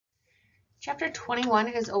Chapter 21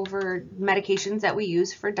 is over medications that we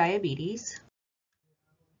use for diabetes.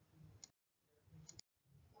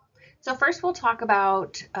 So first we'll talk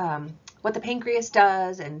about what the pancreas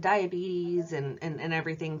does and diabetes and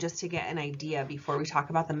everything, just to get an idea before we talk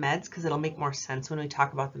about the meds, because it'll make more sense when we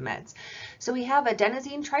talk about the meds. So we have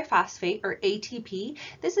adenosine triphosphate, or ATP.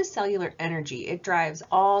 This is cellular energy. It drives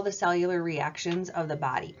all the cellular reactions of the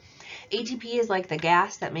body. ATP is like the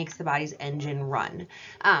gas that makes the body's engine run.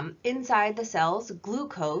 Inside the cells,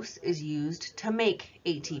 glucose is used to make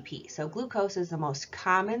ATP. So glucose is the most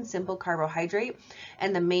common simple carbohydrate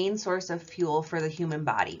and the main source of fuel for the human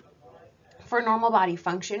body. For normal body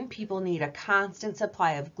function, people need a constant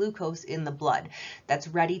supply of glucose in the blood that's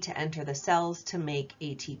ready to enter the cells to make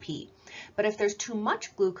ATP. But if there's too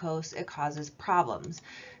much glucose, it causes problems.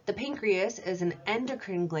 The pancreas is an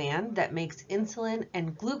endocrine gland that makes insulin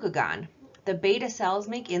and glucagon. The beta cells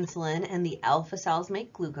make insulin and the alpha cells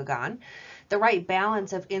make glucagon. The right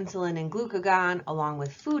balance of insulin and glucagon, along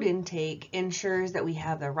with food intake, ensures that we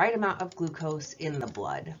have the right amount of glucose in the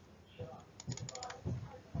blood.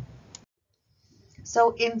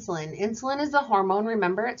 So insulin. Insulin is the hormone.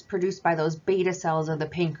 Remember, it's produced by those beta cells of the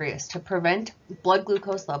pancreas to prevent blood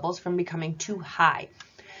glucose levels from becoming too high.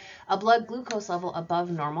 A blood glucose level above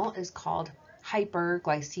normal is called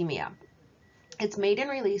hyperglycemia. It's made and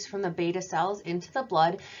released from the beta cells into the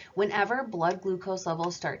blood whenever blood glucose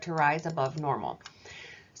levels start to rise above normal.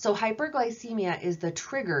 So hyperglycemia is the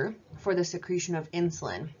trigger for the secretion of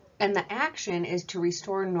insulin. And the action is to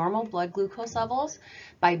restore normal blood glucose levels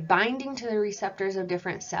by binding to the receptors of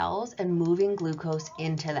different cells and moving glucose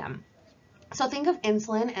into them. So think of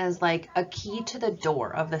insulin as like a key to the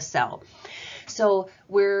door of the cell. So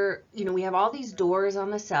we have all these doors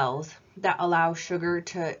on the cells that allow sugar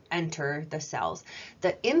to enter the cells.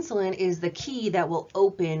 The insulin is the key that will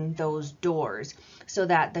open those doors so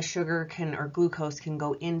that the sugar or glucose can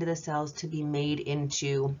go into the cells to be made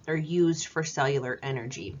into or used for cellular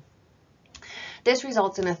energy. This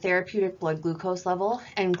results in a therapeutic blood glucose level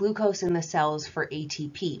and glucose in the cells for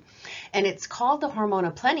ATP. And it's called the hormone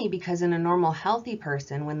of plenty because in a normal healthy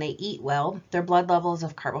person, when they eat well, their blood levels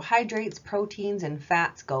of carbohydrates, proteins, and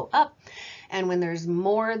fats go up. And when there's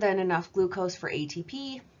more than enough glucose for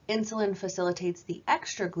ATP, insulin facilitates the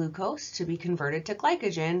extra glucose to be converted to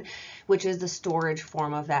glycogen, which is the storage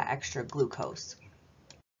form of that extra glucose.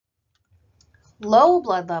 Low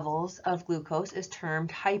blood levels of glucose is termed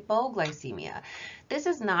hypoglycemia. This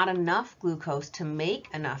is not enough glucose to make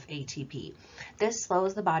enough ATP. This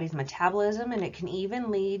slows the body's metabolism and it can even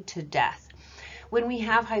lead to death. When we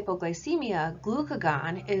have hypoglycemia,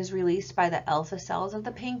 glucagon is released by the alpha cells of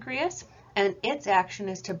the pancreas, and its action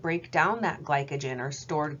is to break down that glycogen or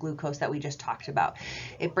stored glucose that we just talked about.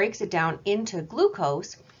 It breaks it down into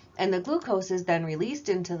glucose, and the glucose is then released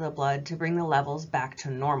into the blood to bring the levels back to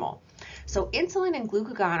normal. So insulin and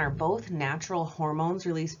glucagon are both natural hormones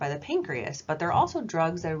released by the pancreas, but they're also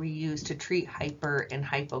drugs that we use to treat hyper and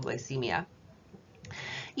hypoglycemia.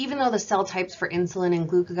 Even though the cell types for insulin and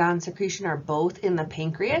glucagon secretion are both in the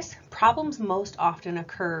pancreas, problems most often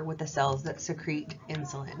occur with the cells that secrete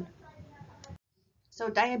insulin. So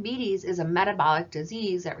diabetes is a metabolic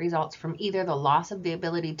disease that results from either the loss of the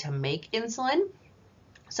ability to make insulin.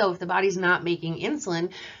 So if the body's not making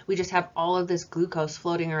insulin, we just have all of this glucose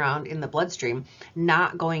floating around in the bloodstream,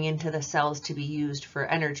 not going into the cells to be used for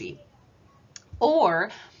energy. Or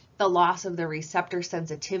the loss of the receptor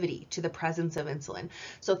sensitivity to the presence of insulin.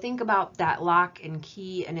 So think about that lock and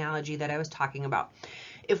key analogy that I was talking about.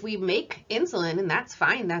 If we make insulin, and that's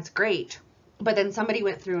fine, that's great, but then somebody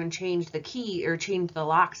went through and changed the key or changed the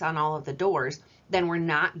locks on all of the doors, then we're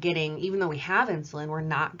not getting, even though we have insulin, we're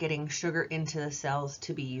not getting sugar into the cells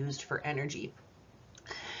to be used for energy.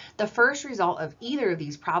 The first result of either of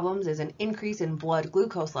these problems is an increase in blood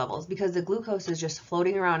glucose levels because the glucose is just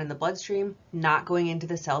floating around in the bloodstream, not going into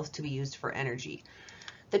the cells to be used for energy.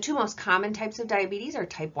 The two most common types of diabetes are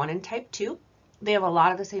type 1 and type 2. They have a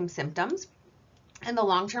lot of the same symptoms, and the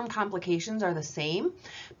long-term complications are the same,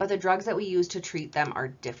 but the drugs that we use to treat them are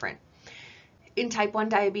different. In type 1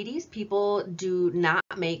 diabetes, people do not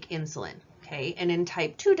make insulin, okay? And in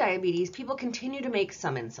type 2 diabetes, people continue to make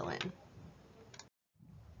some insulin.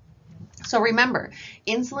 So remember,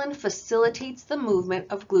 insulin facilitates the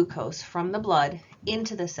movement of glucose from the blood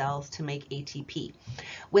into the cells to make ATP.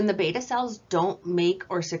 When the beta cells don't make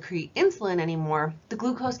or secrete insulin anymore, the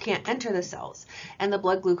glucose can't enter the cells, and the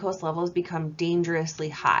blood glucose levels become dangerously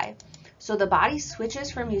high. So the body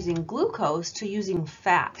switches from using glucose to using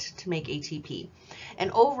fat to make ATP.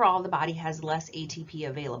 And overall, the body has less ATP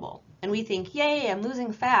available. And we think, yay, I'm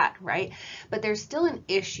losing fat, right? But there's still an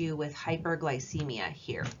issue with hyperglycemia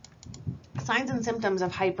here. Signs and symptoms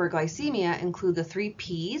of hyperglycemia include the 3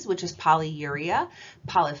 P's, which is polyuria,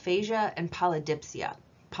 polyphagia, and polydipsia.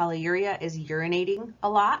 Polyuria is urinating a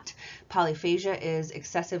lot, polyphagia is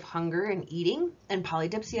excessive hunger and eating, and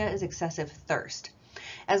polydipsia is excessive thirst,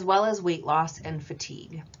 as well as weight loss and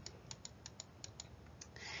fatigue.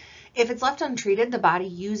 If it's left untreated, the body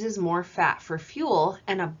uses more fat for fuel,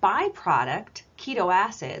 and a byproduct, keto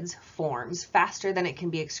acids, forms faster than it can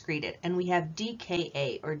be excreted, and we have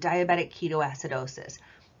DKA, or diabetic ketoacidosis.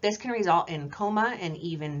 This can result in coma and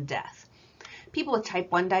even death. People with type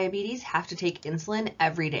 1 diabetes have to take insulin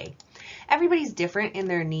every day. Everybody's different in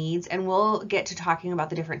their needs, and we'll get to talking about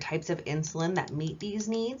the different types of insulin that meet these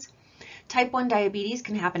needs. Type 1 diabetes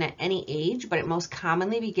can happen at any age, but it most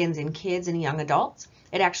commonly begins in kids and young adults.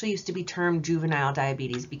 It actually used to be termed juvenile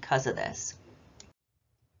diabetes because of this.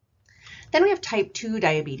 Then we have type 2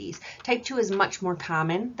 diabetes. Type 2 is much more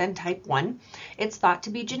common than type 1. It's thought to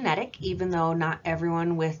be genetic, even though not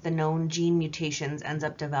everyone with the known gene mutations ends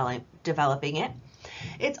up developing it.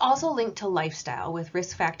 It's also linked to lifestyle, with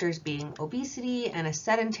risk factors being obesity and a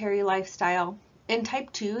sedentary lifestyle. In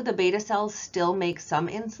type 2, the beta cells still make some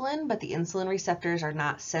insulin, but the insulin receptors are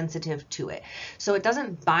not sensitive to it. So it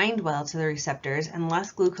doesn't bind well to the receptors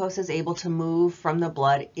unless glucose is able to move from the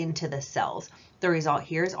blood into the cells. The result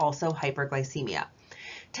here is also hyperglycemia.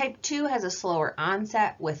 Type 2 has a slower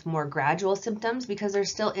onset with more gradual symptoms because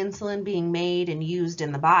there's still insulin being made and used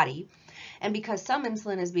in the body. And because some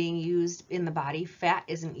insulin is being used in the body, fat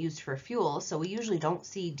isn't used for fuel, so we usually don't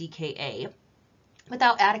see DKA.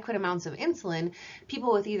 Without adequate amounts of insulin,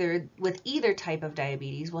 people with either type of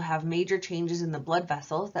diabetes will have major changes in the blood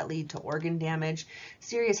vessels that lead to organ damage,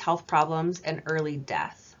 serious health problems, and early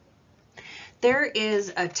death. There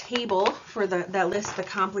is a table that lists the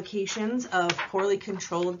complications of poorly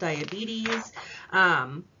controlled diabetes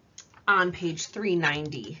on page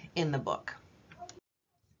 390 in the book.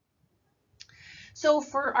 So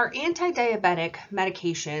for our anti-diabetic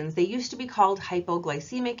medications, they used to be called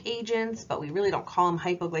hypoglycemic agents, but we really don't call them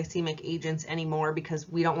hypoglycemic agents anymore because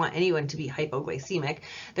we don't want anyone to be hypoglycemic.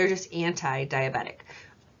 They're just anti-diabetic.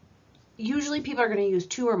 Usually people are going to use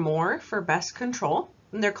 2 or more for best control.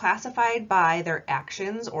 And they're classified by their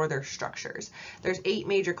actions or their structures. There's 8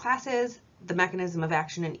 major classes. The mechanism of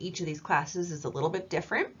action in each of these classes is a little bit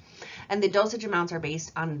different, and the dosage amounts are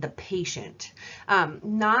based on the patient.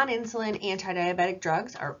 Non-insulin anti-diabetic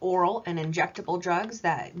drugs are oral and injectable drugs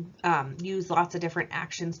that use lots of different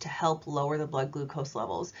actions to help lower the blood glucose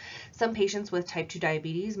levels. Some patients with type 2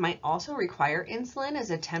 diabetes might also require insulin as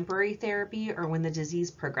a temporary therapy or when the disease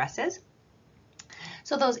progresses.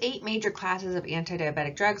 So those 8 major classes of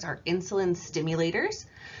anti-diabetic drugs are insulin stimulators,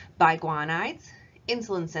 biguanides,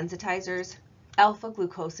 insulin sensitizers,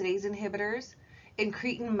 alpha-glucosidase inhibitors,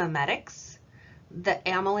 incretin mimetics, the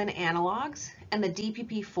amylin analogs, and the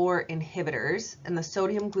DPP-4 inhibitors, and the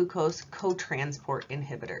sodium glucose cotransport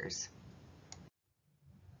inhibitors.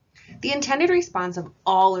 The intended response of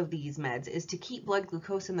all of these meds is to keep blood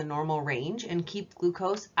glucose in the normal range and keep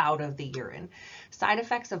glucose out of the urine. Side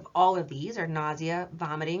effects of all of these are nausea,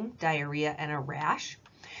 vomiting, diarrhea, and a rash.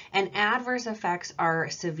 And adverse effects are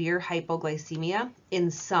severe hypoglycemia in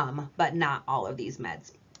some, but not all of these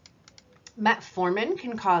meds. Metformin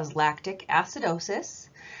can cause lactic acidosis.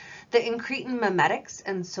 The incretin mimetics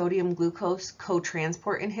and sodium glucose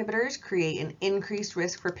cotransport inhibitors create an increased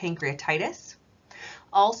risk for pancreatitis.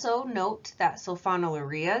 Also note that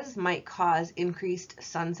sulfonylureas might cause increased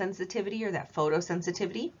sun sensitivity or that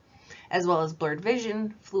photosensitivity, as well as blurred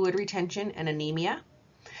vision, fluid retention, and anemia.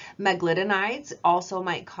 Meglitinides also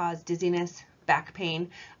might cause dizziness, back pain,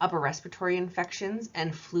 upper respiratory infections,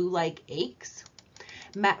 and flu-like aches.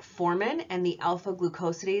 Metformin and the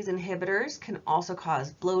alpha-glucosidase inhibitors can also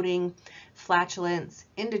cause bloating, flatulence,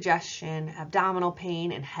 indigestion, abdominal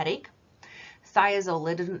pain, and headache.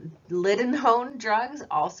 Thiazolidinone drugs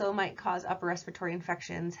also might cause upper respiratory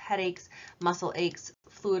infections, headaches, muscle aches,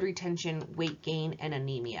 fluid retention, weight gain, and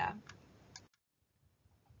anemia.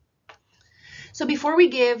 So before we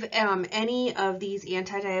give any of these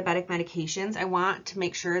anti-diabetic medications, I want to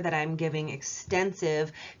make sure that I'm giving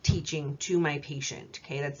extensive teaching to my patient.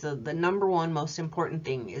 Okay, that's the number one most important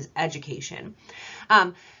thing is education.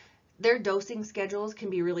 Their dosing schedules can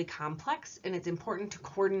be really complex, and it's important to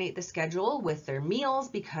coordinate the schedule with their meals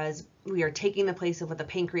because we are taking the place of what the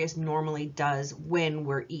pancreas normally does when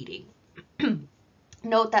we're eating.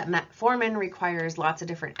 Note that metformin requires lots of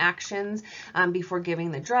different actions before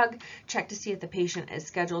giving the drug. Check to see if the patient is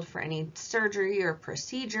scheduled for any surgery or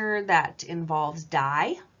procedure that involves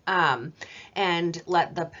dye, and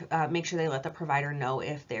make sure they let the provider know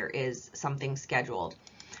if there is something scheduled.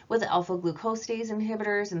 With alpha-glucosidase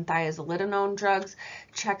inhibitors and thiazolidinone drugs,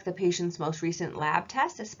 check the patient's most recent lab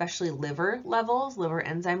test, especially liver levels, liver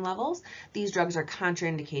enzyme levels. These drugs are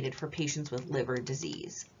contraindicated for patients with liver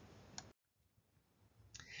disease.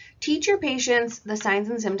 Teach your patients the signs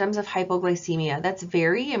and symptoms of hypoglycemia. That's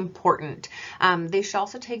very important. They should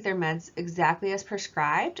also take their meds exactly as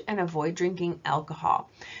prescribed and avoid drinking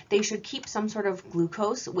alcohol. They should keep some sort of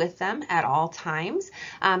glucose with them at all times.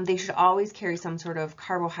 They should always carry some sort of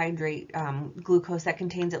carbohydrate glucose that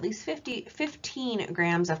contains at least 15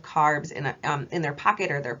 grams of carbs in their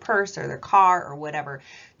pocket or their purse or their car or whatever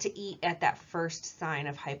to eat at that first sign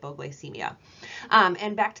of hypoglycemia.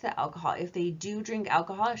 And back to the alcohol. If they do drink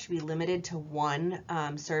alcohol, it should be limited to one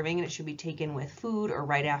serving, and it should be taken with food or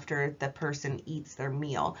right after the person eats their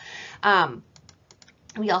meal.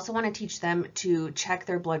 We also want to teach them to check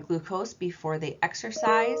their blood glucose before they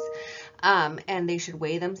exercise, and they should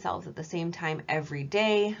weigh themselves at the same time every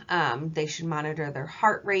day. They should monitor their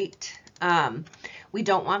heart rate. We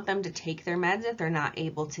don't want them to take their meds if they're not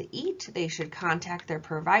able to eat. They should contact their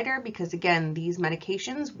provider because, again, these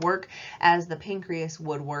medications work as the pancreas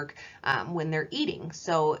would work when they're eating.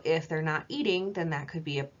 So if they're not eating, then that could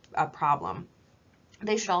be a problem.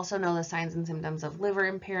 They should also know the signs and symptoms of liver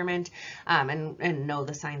impairment and know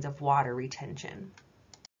the signs of water retention.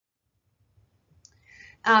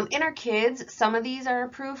 In our kids, some of these are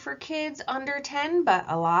approved for kids under 10, but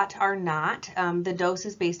a lot are not. The dose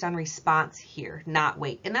is based on response here, not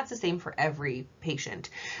weight, and that's the same for every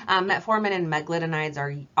patient. Metformin and meglitinides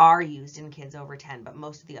are used in kids over 10, but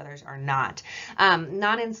most of the others are not.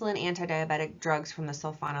 Non-insulin anti-diabetic drugs from the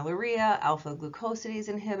sulfonylurea, alpha-glucosidase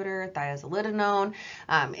inhibitor, thiazolidinone,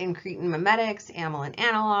 incretin mimetics, amylin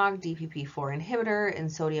analog, DPP-4 inhibitor,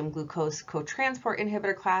 and sodium glucose cotransport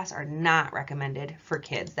inhibitor class are not recommended for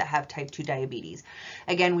kids that have type 2 diabetes.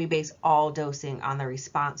 Again, we base all dosing on the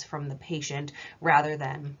response from the patient rather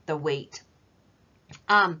than the weight.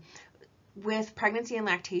 With pregnancy and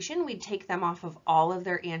lactation, we take them off of all of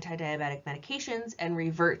their anti-diabetic medications and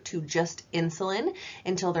revert to just insulin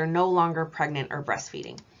until they're no longer pregnant or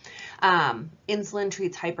breastfeeding. Insulin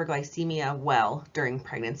treats hyperglycemia well during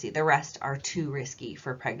pregnancy. The rest are too risky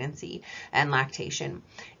for pregnancy and lactation.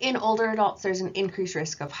 In older adults, there's an increased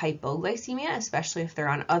risk of hypoglycemia, especially if they're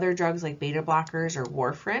on other drugs like beta blockers or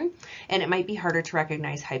warfarin, and it might be harder to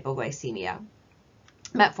recognize hypoglycemia.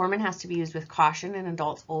 Metformin has to be used with caution in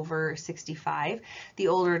adults over 65. The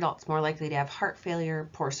older adults more likely to have heart failure,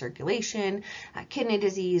 poor circulation, kidney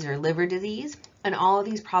disease, or liver disease. And all of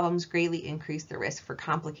these problems greatly increase the risk for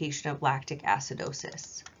complication of lactic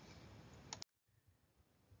acidosis.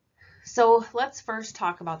 So let's first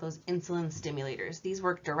talk about those insulin stimulators. These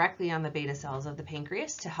work directly on the beta cells of the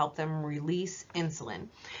pancreas to help them release insulin.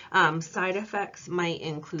 Side effects might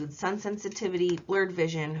include sun sensitivity, blurred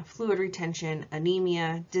vision, fluid retention,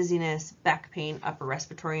 anemia, dizziness, back pain, upper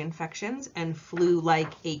respiratory infections, and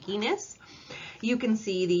flu-like achiness. You can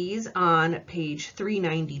see these on page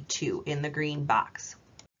 392 in the green box.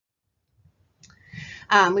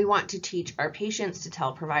 We want to teach our patients to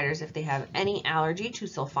tell providers if they have any allergy to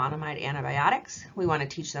sulfonamide antibiotics. We want to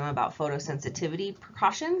teach them about photosensitivity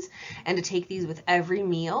precautions and to take these with every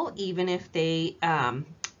meal, even if they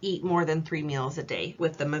eat more than 3 meals a day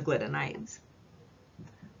with the meglitinides.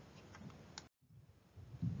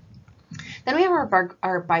 Then we have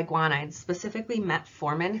our biguanides, specifically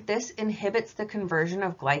metformin. This inhibits the conversion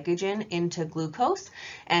of glycogen into glucose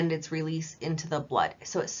and its release into the blood.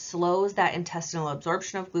 So it slows that intestinal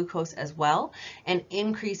absorption of glucose as well and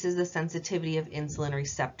increases the sensitivity of insulin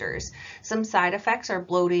receptors. Some side effects are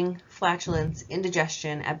bloating, flatulence,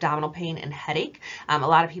 indigestion, abdominal pain, and headache. A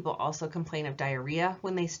lot of people also complain of diarrhea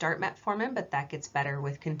when they start metformin, but that gets better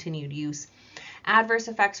with continued use. Adverse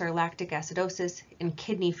effects are lactic acidosis and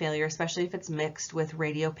kidney failure, especially if it's mixed with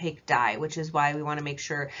radiopaque dye, which is why we want to make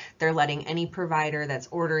sure they're letting any provider that's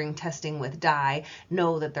ordering testing with dye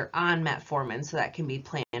know that they're on metformin so that can be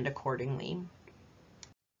planned accordingly.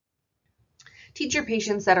 Teach your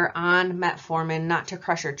patients that are on metformin not to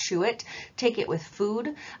crush or chew it. Take it with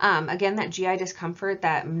food. Again, that GI discomfort,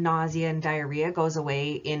 that nausea and diarrhea goes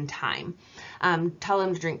away in time. Tell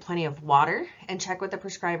them to drink plenty of water and check with the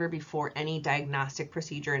prescriber before any diagnostic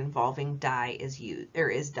procedure involving dye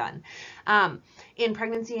is done. In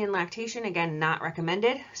pregnancy and lactation, again, not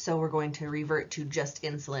recommended. So we're going to revert to just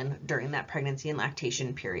insulin during that pregnancy and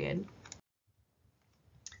lactation period.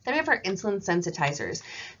 Then we have our insulin sensitizers.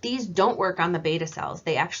 These don't work on the beta cells.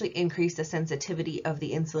 They actually increase the sensitivity of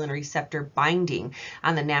the insulin receptor binding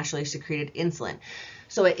on the naturally secreted insulin.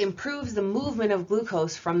 So it improves the movement of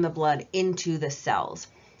glucose from the blood into the cells.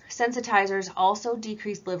 Sensitizers also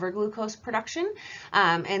decrease liver glucose production,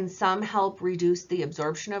 and some help reduce the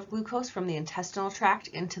absorption of glucose from the intestinal tract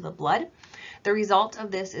into the blood. The result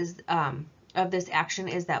of this action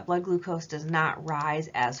is that blood glucose does not rise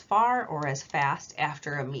as far or as fast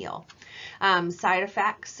after a meal. Side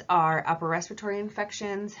effects are upper respiratory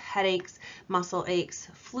infections, headaches, muscle aches,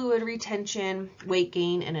 fluid retention, weight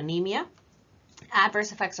gain, and anemia.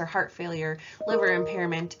 Adverse effects are heart failure, liver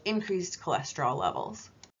impairment, increased cholesterol levels.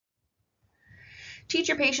 Teach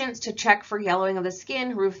your patients to check for yellowing of the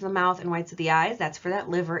skin, roof of the mouth, and whites of the eyes. That's for that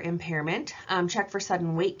liver impairment. Check for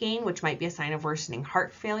sudden weight gain, which might be a sign of worsening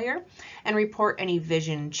heart failure, and report any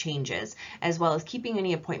vision changes, as well as keeping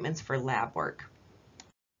any appointments for lab work.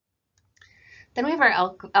 Then we have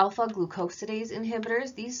our alpha glucosidase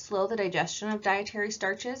inhibitors. These slow the digestion of dietary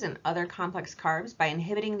starches and other complex carbs by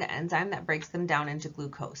inhibiting the enzyme that breaks them down into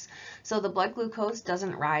glucose. So the blood glucose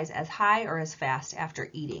doesn't rise as high or as fast after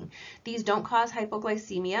eating. These don't cause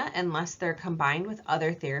hypoglycemia unless they're combined with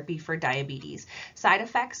other therapy for diabetes. Side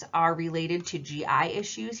effects are related to GI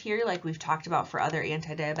issues here, like we've talked about for other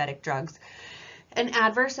anti-diabetic drugs. And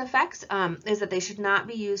adverse effects is that they should not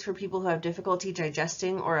be used for people who have difficulty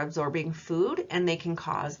digesting or absorbing food, and they can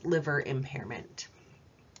cause liver impairment.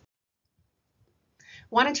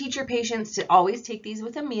 Want to teach your patients to always take these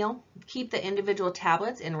with a meal, keep the individual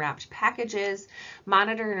tablets in wrapped packages,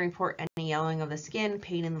 monitor and report any yellowing of the skin,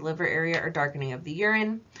 pain in the liver area, or darkening of the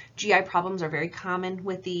urine. GI problems are very common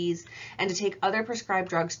with these, and to take other prescribed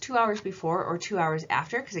drugs 2 hours before or 2 hours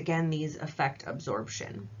after, because again, these affect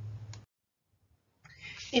absorption.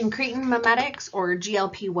 Incretin mimetics or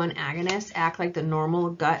GLP-1 agonists act like the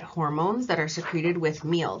normal gut hormones that are secreted with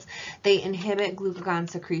meals. They inhibit glucagon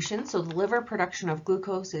secretion, so the liver production of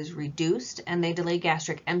glucose is reduced, and they delay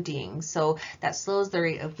gastric emptying, so that slows the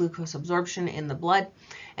rate of glucose absorption in the blood,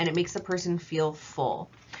 and it makes the person feel full.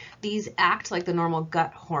 These act like the normal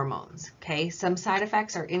gut hormones, okay? Some side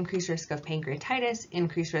effects are increased risk of pancreatitis,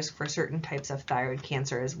 increased risk for certain types of thyroid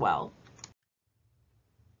cancer as well.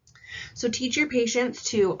 So teach your patients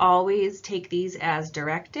to always take these as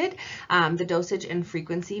directed. The dosage and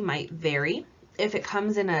frequency might vary. If it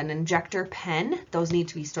comes in an injector pen, those need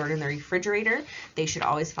to be stored in the refrigerator. They should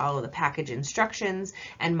always follow the package instructions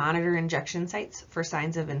and monitor injection sites for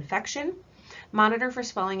signs of infection. Monitor for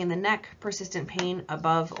swelling in the neck, persistent pain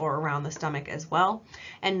above or around the stomach as well,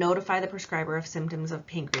 and notify the prescriber of symptoms of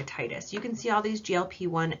pancreatitis. You can see all these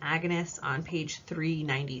GLP-1 agonists on page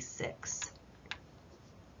 396.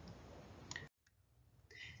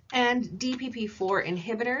 And DPP-4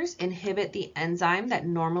 inhibitors inhibit the enzyme that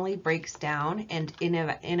normally breaks down and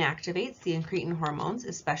inactivates the incretin hormones,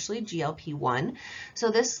 especially GLP-1.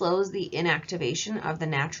 So this slows the inactivation of the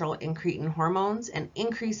natural incretin hormones and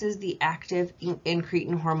increases the active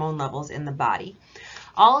incretin hormone levels in the body.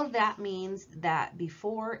 All of that means that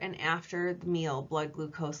before and after the meal, blood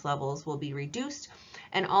glucose levels will be reduced.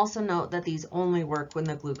 And also note that these only work when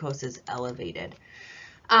the glucose is elevated.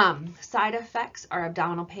 Side effects are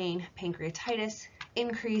abdominal pain, pancreatitis,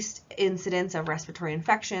 increased incidence of respiratory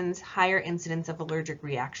infections, higher incidence of allergic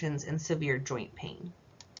reactions, and severe joint pain.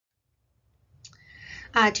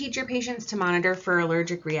 Teach your patients to monitor for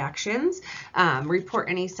allergic reactions. Report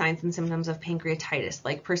any signs and symptoms of pancreatitis,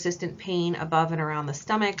 like persistent pain above and around the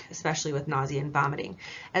stomach, especially with nausea and vomiting,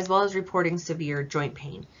 as well as reporting severe joint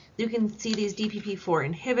pain. You can see these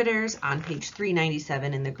DPP-4 inhibitors on page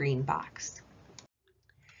 397 in the green box.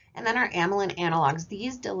 And then our amylin analogs.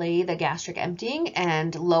 These delay the gastric emptying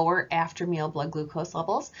and lower after meal blood glucose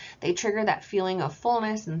levels. They trigger that feeling of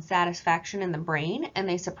fullness and satisfaction in the brain, and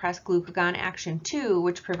they suppress glucagon action too,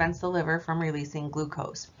 which prevents the liver from releasing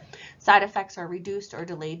glucose. Side effects are reduced or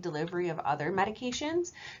delayed delivery of other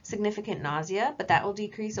medications, significant nausea, but that will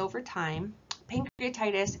decrease over time,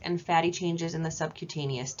 pancreatitis, and fatty changes in the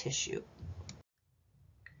subcutaneous tissue.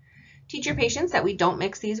 Teach your patients that we don't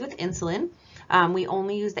mix these with insulin. We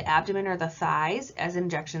only use the abdomen or the thighs as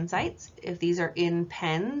injection sites. If these are in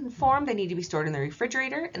pen form, they need to be stored in the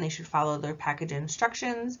refrigerator, and they should follow their package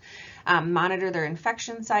instructions. Monitor their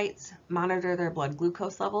infection sites, monitor their blood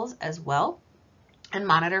glucose levels as well, and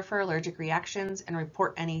monitor for allergic reactions and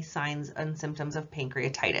report any signs and symptoms of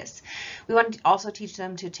pancreatitis. We want to also teach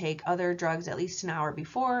them to take other drugs at least an hour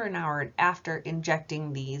before or an hour after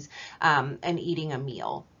injecting these and eating a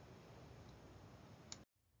meal.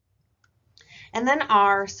 And then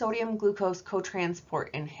our sodium glucose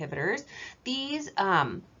cotransport inhibitors. These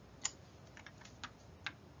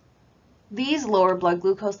lower blood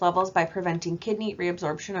glucose levels by preventing kidney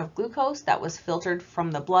reabsorption of glucose that was filtered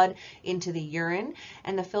from the blood into the urine,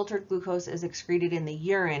 and the filtered glucose is excreted in the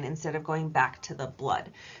urine instead of going back to the blood.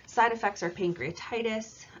 Side effects are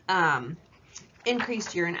pancreatitis,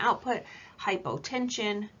 increased urine output,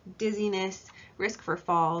 hypotension, dizziness, risk for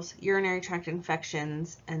falls, urinary tract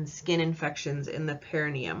infections, and skin infections in the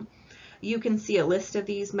perineum. You can see a list of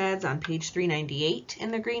these meds on page 398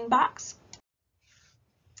 in the green box.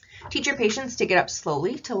 Teach your patients to get up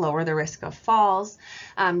slowly to lower the risk of falls.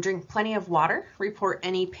 Drink plenty of water. Report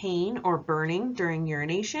any pain or burning during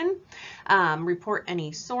urination. Report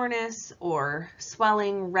any soreness or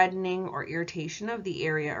swelling, reddening, or irritation of the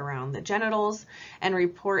area around the genitals. And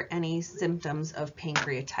report any symptoms of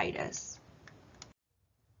pancreatitis.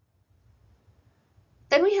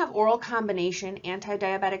 Then we have oral combination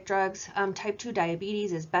anti-diabetic drugs. Type 2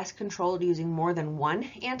 diabetes is best controlled using more than one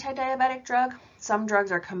anti-diabetic drug. Some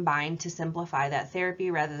drugs are combined to simplify that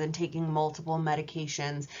therapy rather than taking multiple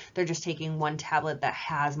medications. They're just taking one tablet that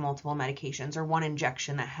has multiple medications or one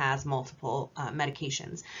injection that has multiple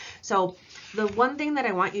medications. So the one thing that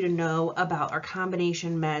I want you to know about our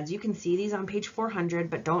combination meds, you can see these on page 400,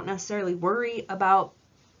 but don't necessarily worry about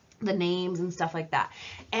the names and stuff like that.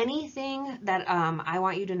 Anything that I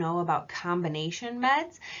want you to know about combination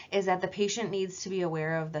meds is that the patient needs to be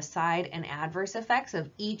aware of the side and adverse effects of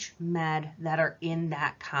each med that are in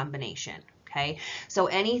that combination. Okay, so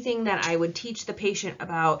anything that I would teach the patient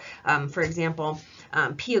about, for example,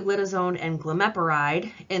 pioglitazone and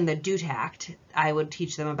glimepiride in the Dutact, I would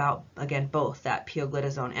teach them about, again, both that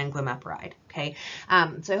pioglitazone and glimepiride. Okay,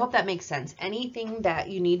 so I hope that makes sense. Anything that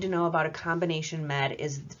you need to know about a combination med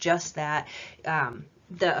is just that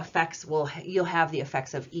the effects you'll have the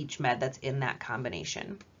effects of each med that's in that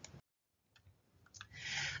combination.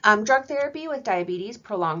 Drug therapy with diabetes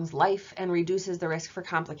prolongs life and reduces the risk for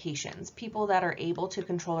complications. People that are able to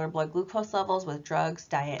control their blood glucose levels with drugs,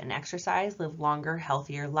 diet, and exercise live longer,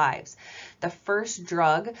 healthier lives. The first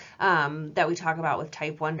drug that we talk about with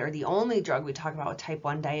type 1, or the only drug we talk about with type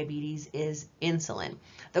 1 diabetes, is insulin.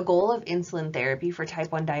 The goal of insulin therapy for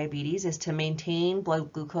type 1 diabetes is to maintain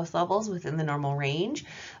blood glucose levels within the normal range,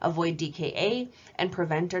 avoid DKA, and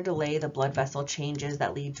prevent or delay the blood vessel changes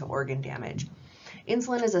that lead to organ damage.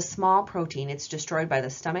 Insulin is a small protein. It's destroyed by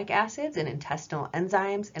the stomach acids and intestinal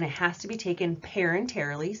enzymes, and it has to be taken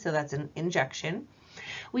parenterally, so that's an injection.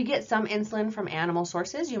 We get some insulin from animal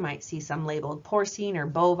sources. You might see some labeled porcine or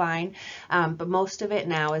bovine, but most of it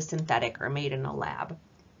now is synthetic or made in a lab.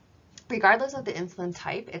 Regardless of the insulin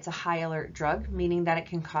type, it's a high alert drug, meaning that it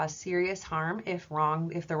can cause serious harm if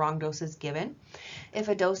the wrong dose is given. If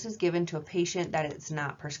a dose is given to a patient that it's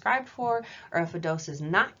not prescribed for, or if a dose is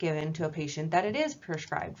not given to a patient that it is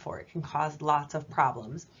prescribed for, it can cause lots of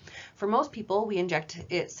problems. For most people, we inject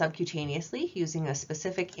it subcutaneously using a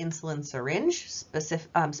specific insulin syringe.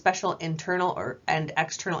 Special internal and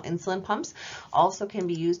external insulin pumps also can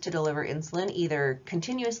be used to deliver insulin either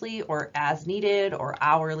continuously or as needed or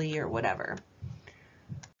hourly or whatever.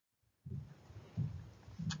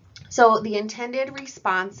 So the intended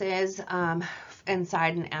responses and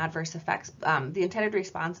side and adverse effects. The intended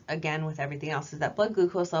response, again, with everything else, is that blood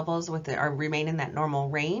glucose levels remain in that normal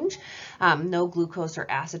range. No glucose or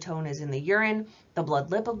acetone is in the urine. The blood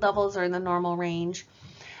lipid levels are in the normal range.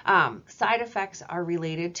 Side effects are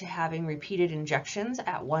related to having repeated injections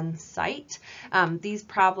at one site. These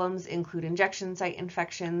problems include injection site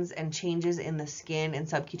infections and changes in the skin and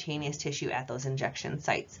subcutaneous tissue at those injection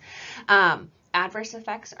sites. Adverse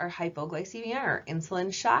effects are hypoglycemia or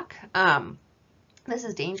insulin shock. This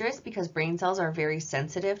is dangerous because brain cells are very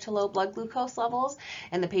sensitive to low blood glucose levels,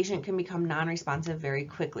 and the patient can become non-responsive very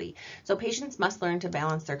quickly. So patients must learn to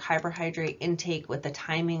balance their carbohydrate intake with the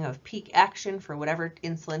timing of peak action for whatever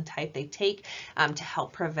insulin type they take to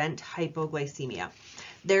help prevent hypoglycemia.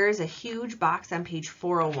 There is a huge box on page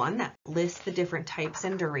 401 that lists the different types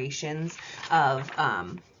and durations of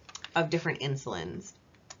different insulins.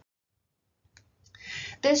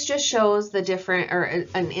 This just shows the different, or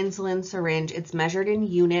an insulin syringe. It's measured in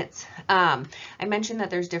units. I mentioned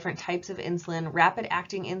that there's different types of insulin. Rapid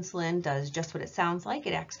acting insulin does just what it sounds like.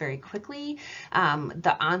 It acts very quickly.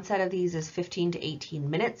 The onset of these is 15 to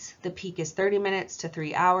 18 minutes. The peak is 30 minutes to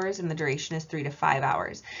 3 hours, and the duration is 3 to 5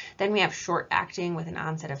 hours. Then we have short acting with an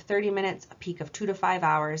onset of 30 minutes, a peak of 2 to 5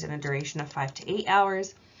 hours, and a duration of 5 to 8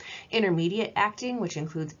 hours. Intermediate acting, which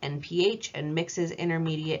includes NPH and mixes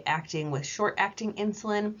intermediate acting with short acting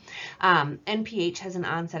insulin. NPH has an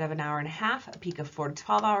onset of an hour and a half, a peak of 4 to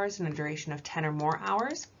 12 hours, and a duration of 10 or more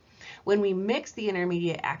hours. When we mix the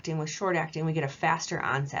intermediate acting with short acting, we get a faster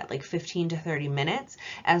onset, like 15 to 30 minutes,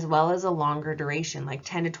 as well as a longer duration, like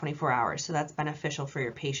 10 to 24 hours. So that's beneficial for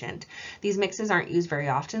your patient. These mixes aren't used very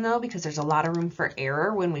often though, because there's a lot of room for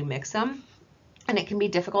error when we mix them. and it can be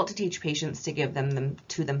difficult to teach patients to give them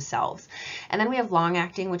to themselves. And then we have long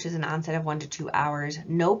acting, which is an onset of 1 to 2 hours,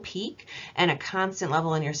 no peak, and a constant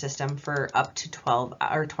level in your system for up to 12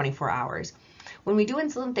 or 24 hours. When we do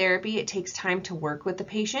insulin therapy, it takes time to work with the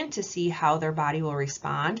patient to see how their body will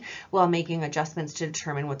respond while making adjustments to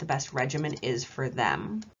determine what the best regimen is for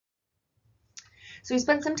them. So we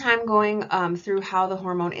spent some time going through how the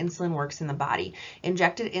hormone insulin works in the body.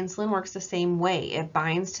 Injected insulin works the same way. It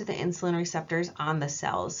binds to the insulin receptors on the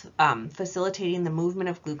cells, facilitating the movement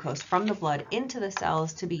of glucose from the blood into the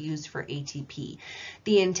cells to be used for ATP.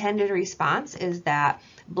 The intended response is that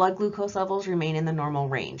blood glucose levels remain in the normal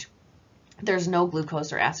range. There's no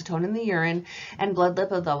glucose or acetone in the urine, and blood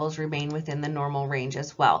lipid levels remain within the normal range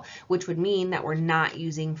as well, which would mean that we're not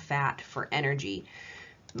using fat for energy.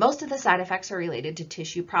 Most of the side effects are related to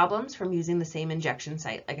tissue problems from using the same injection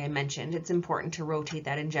site. Like I mentioned, it's important to rotate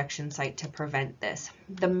that injection site to prevent this.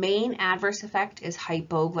 The main adverse effect is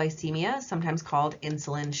hypoglycemia, sometimes called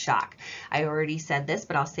insulin shock. I already said this,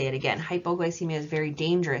 but I'll say it again. Hypoglycemia is very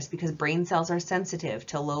dangerous because brain cells are sensitive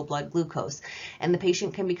to low blood glucose, and the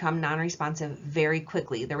patient can become non-responsive very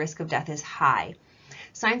quickly. The risk of death is high.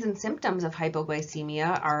 Signs and symptoms of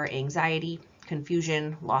hypoglycemia are anxiety,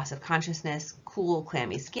 confusion, loss of consciousness, cool,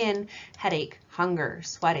 clammy skin, headache, hunger,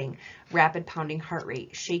 sweating, rapid pounding heart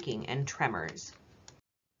rate, shaking, and tremors.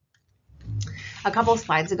 A couple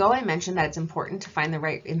slides ago, I mentioned that it's important to find the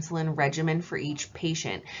right insulin regimen for each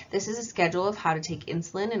patient. This is a schedule of how to take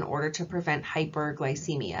insulin in order to prevent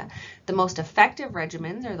hyperglycemia. The most effective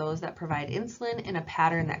regimens are those that provide insulin in a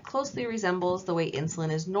pattern that closely resembles the way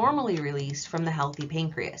insulin is normally released from the healthy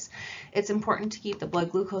pancreas. It's important to keep the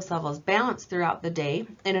blood glucose levels balanced throughout the day.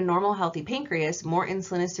 In a normal healthy pancreas, more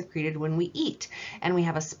insulin is secreted when we eat, and we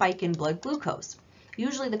have a spike in blood glucose.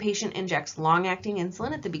 Usually the patient injects long-acting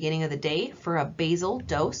insulin at the beginning of the day for a basal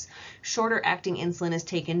dose. Shorter-acting insulin is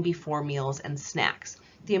taken before meals and snacks.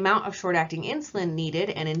 The amount of short-acting insulin needed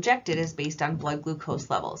and injected is based on blood glucose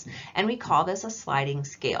levels, and we call this a sliding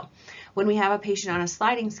scale. When we have a patient on a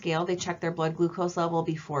sliding scale, they check their blood glucose level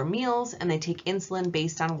before meals, and they take insulin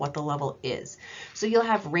based on what the level is. So you'll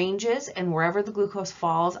have ranges, and wherever the glucose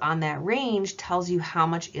falls on that range tells you how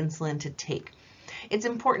much insulin to take. It's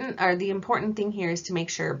important, or the important thing here is to make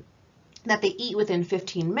sure that they eat within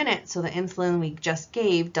 15 minutes so the insulin we just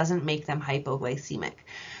gave doesn't make them hypoglycemic.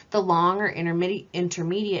 The long or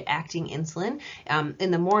intermediate acting insulin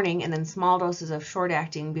in the morning and then small doses of short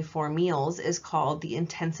acting before meals is called the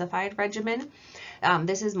intensified regimen.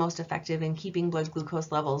 This is most effective in keeping blood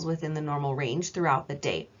glucose levels within the normal range throughout the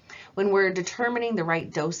day. When we're determining the right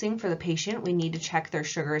dosing for the patient, we need to check their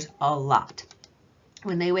sugars a lot.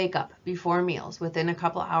 When they wake up, before meals, within a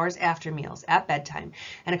couple hours after meals, at bedtime,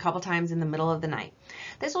 and a couple times in the middle of the night.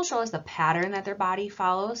 This will show us the pattern that their body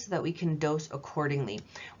follows so that we can dose accordingly.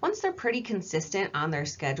 Once they're pretty consistent on their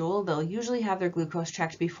schedule, they'll usually have their glucose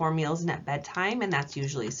checked before meals and at bedtime, and that's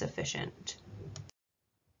usually sufficient.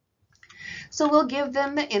 So we'll give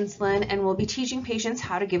them the insulin, and we'll be teaching patients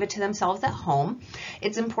how to give it to themselves at home.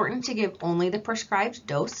 It's important to give only the prescribed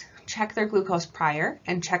dose, check their glucose prior,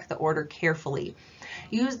 and check the order carefully.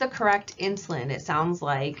 Use the correct insulin. It sounds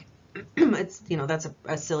like it's, that's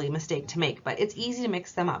a silly mistake to make, but it's easy to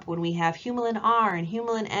mix them up when we have Humulin R and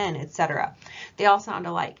Humulin N, etc. They all sound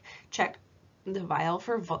alike. Check the vial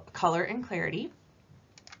for color and clarity.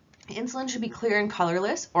 Insulin should be clear and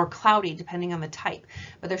colorless or cloudy depending on the type,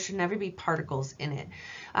 but there should never be particles in it.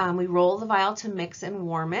 We roll the vial to mix and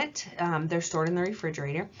warm it. They're stored in the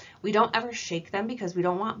refrigerator. We don't ever shake them because we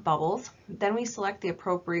don't want bubbles. Then we select the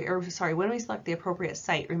appropriate, when we select the appropriate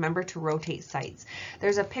site, remember to rotate sites.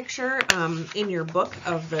 There's a picture in your book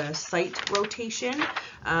of the site rotation,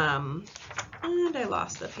 and I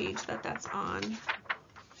lost the page that's on.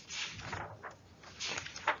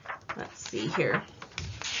 Let's see here.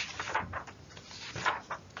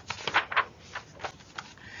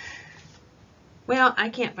 Well, I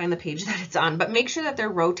can't find the page that it's on, but make sure that they're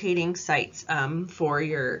rotating sites for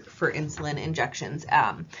insulin injections.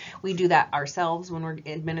 We do that ourselves when we're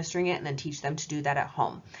administering it and then teach them to do that at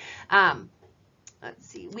home. Let's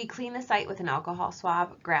see, we clean the site with an alcohol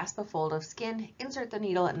swab, grasp a fold of skin, insert the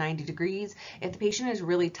needle at 90 degrees. If the patient is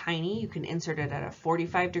really tiny, you can insert it at a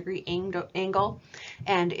 45-degree angle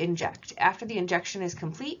and inject. After the injection is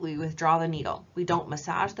complete, we withdraw the needle. We don't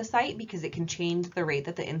massage the site because it can change the rate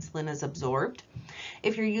that the insulin is absorbed.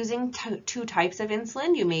 If you're using two types of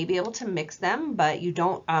insulin, you may be able to mix them, but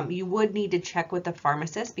you would need to check with the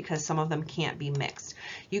pharmacist because some of them can't be mixed.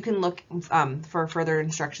 You can look for further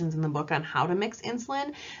instructions in the book on how to mix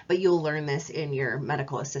insulin, but you'll learn this in your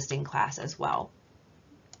medical assisting class as well.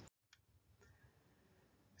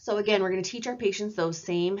 So again, we're going to teach our patients those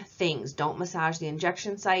same things. Don't massage the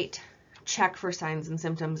injection site. Check for signs and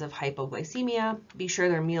symptoms of hypoglycemia. Be sure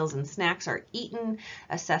their meals and snacks are eaten.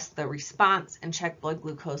 Assess the response and check blood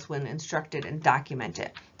glucose when instructed and document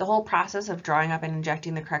it. The whole process of drawing up and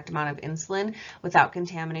injecting the correct amount of insulin without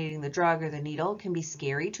contaminating the drug or the needle can be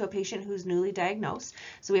scary to a patient who's newly diagnosed.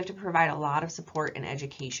 So we have to provide a lot of support and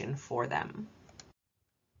education for them.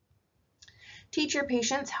 Teach your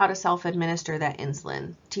patients how to self-administer that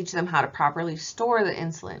insulin. Teach them how to properly store the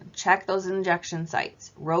insulin. Check those injection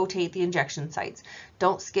sites. Rotate the injection sites.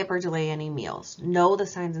 Don't skip or delay any meals. Know the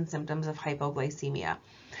signs and symptoms of hypoglycemia.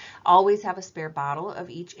 Always have a spare bottle of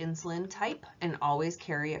each insulin type and always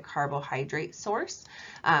carry a carbohydrate source,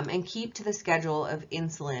 and keep to the schedule of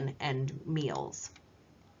insulin and meals.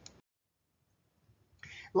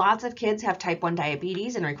 Lots of kids have type 1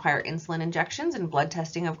 diabetes and require insulin injections and blood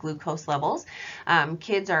testing of glucose levels.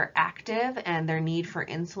 Kids are active and their need for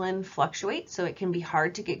insulin fluctuates, so it can be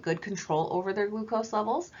hard to get good control over their glucose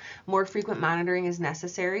levels. More frequent monitoring is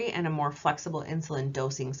necessary and a more flexible insulin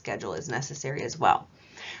dosing schedule is necessary as well.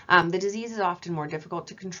 The disease is often more difficult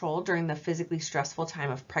to control during the physically stressful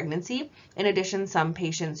time of pregnancy. In addition, some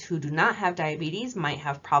patients who do not have diabetes might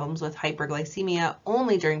have problems with hyperglycemia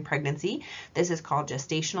only during pregnancy. This is called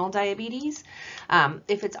gestational diabetes.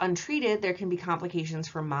 If it's untreated, there can be complications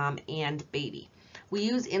for mom and baby. We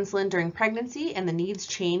use insulin during pregnancy and the needs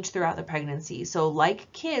change throughout the pregnancy. So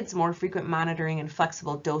like kids, more frequent monitoring and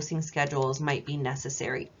flexible dosing schedules might be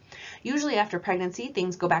necessary. Usually after pregnancy,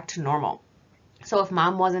 things go back to normal. So if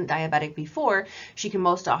mom wasn't diabetic before, she can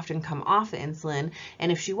most often come off the insulin.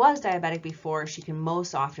 And if she was diabetic before, she can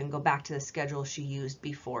most often go back to the schedule she used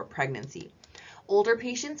before pregnancy. Older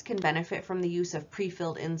patients can benefit from the use of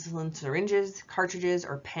pre-filled insulin syringes, cartridges,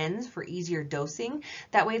 or pens for easier dosing.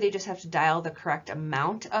 That way they just have to dial the correct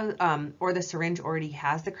amount of, or the syringe already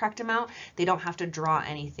has the correct amount. They don't have to draw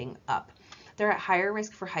anything up. They're at higher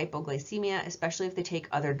risk for hypoglycemia, especially if they take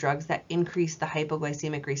other drugs that increase the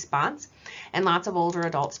hypoglycemic response. And lots of older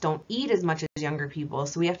adults don't eat as much as younger people,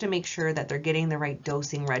 so we have to make sure that they're getting the right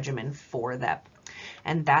dosing regimen for them.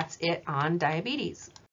 And that's it on diabetes.